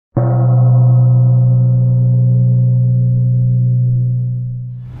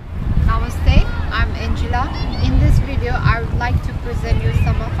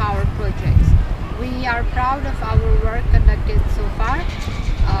are proud of our work conducted so far.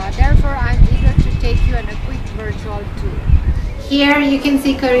 Therefore, I am eager to take you on a quick virtual tour. Here you can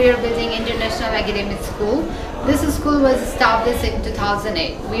see Career Building International Academic School. This school was established in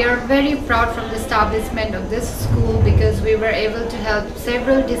 2008. We are very proud from the establishment of this school because we were able to help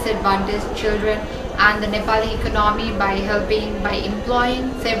several disadvantaged children and the Nepali economy by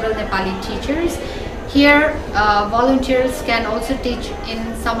employing several Nepali teachers. Here volunteers can also teach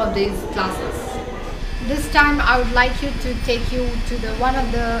in some of these classes. This time I would like you to take you to one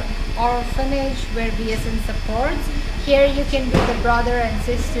of the orphanage where BSN supports. Here you can be the brother and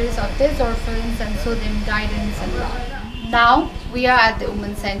sisters of these orphans and show them guidance and love. Now we are at the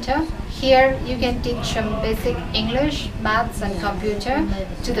Women's Center. Here you can teach some basic English, maths and computer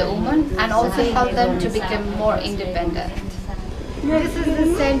to the women and also help them to become more independent. This is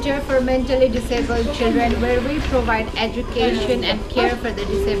the Center for Mentally Disabled Children where we provide education and care for the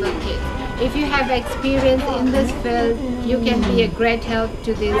disabled kids. If you have experience in this field, you can be a great help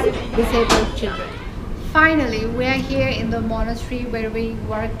to these disabled children. Finally, we are here in the monastery where we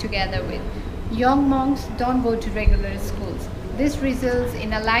work together with young monks. Don't go to regular schools. This results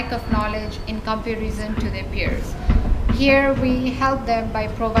in a lack of knowledge in comparison to their peers. Here we help them by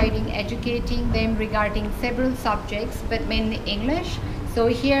educating them regarding several subjects, but mainly English. So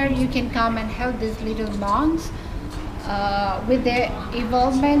here you can come and help these little monks with their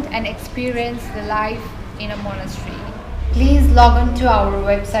involvement and experience the life in a monastery. Please log on to our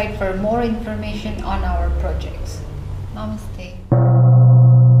website for more information on our projects. Namaste.